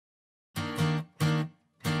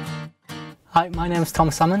Hi, my name is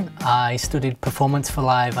Salmon. I studied Performance for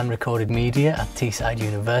Live and Recorded Media at Teesside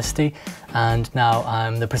University, and now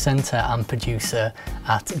I'm the presenter and producer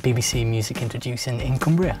at BBC Music Introducing in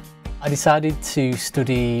Cumbria. I decided to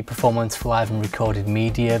study Performance for Live and Recorded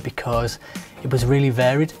Media because it was really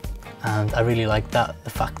varied, and I really liked the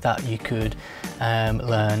fact that you could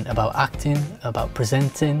learn about acting, about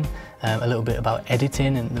presenting, a little bit about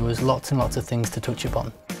editing, and there was lots and lots of things to touch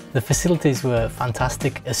upon. The facilities were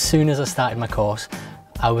fantastic. As soon as I started my course,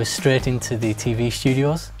 I was straight into the TV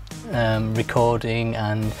studios, recording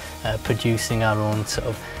and producing our own sort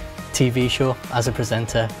of TV show as a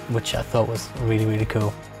presenter, which I thought was really, really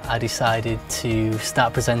cool. I decided to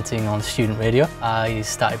start presenting on student radio. I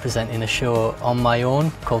started presenting a show on my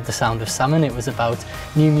own called The Sound of Salmon. It was about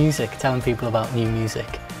new music, telling people about new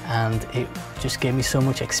music, and it just gave me so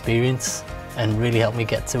much experience and really helped me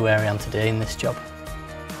get to where I am today in this job.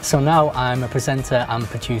 So now I'm a presenter and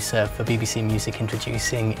producer for BBC Music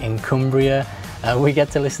Introducing in Cumbria. We get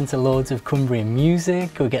to listen to loads of Cumbrian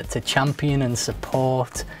music, we get to champion and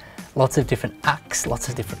support lots of different acts, lots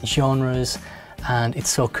of different genres, and it's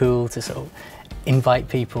so cool to sort of invite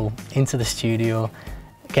people into the studio,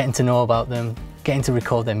 getting to know about them, getting to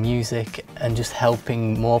record their music, and just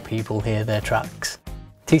helping more people hear their tracks.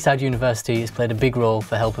 Teesside University has played a big role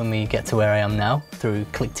for helping me get to where I am now through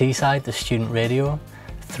Click Teesside, the student radio,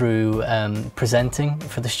 through presenting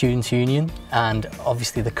for the Students' Union, and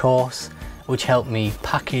obviously the course, which helped me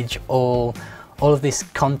package all of this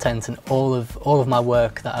content and all of my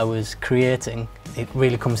work that I was creating. It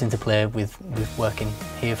really comes into play with working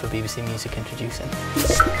here for BBC Music Introducing.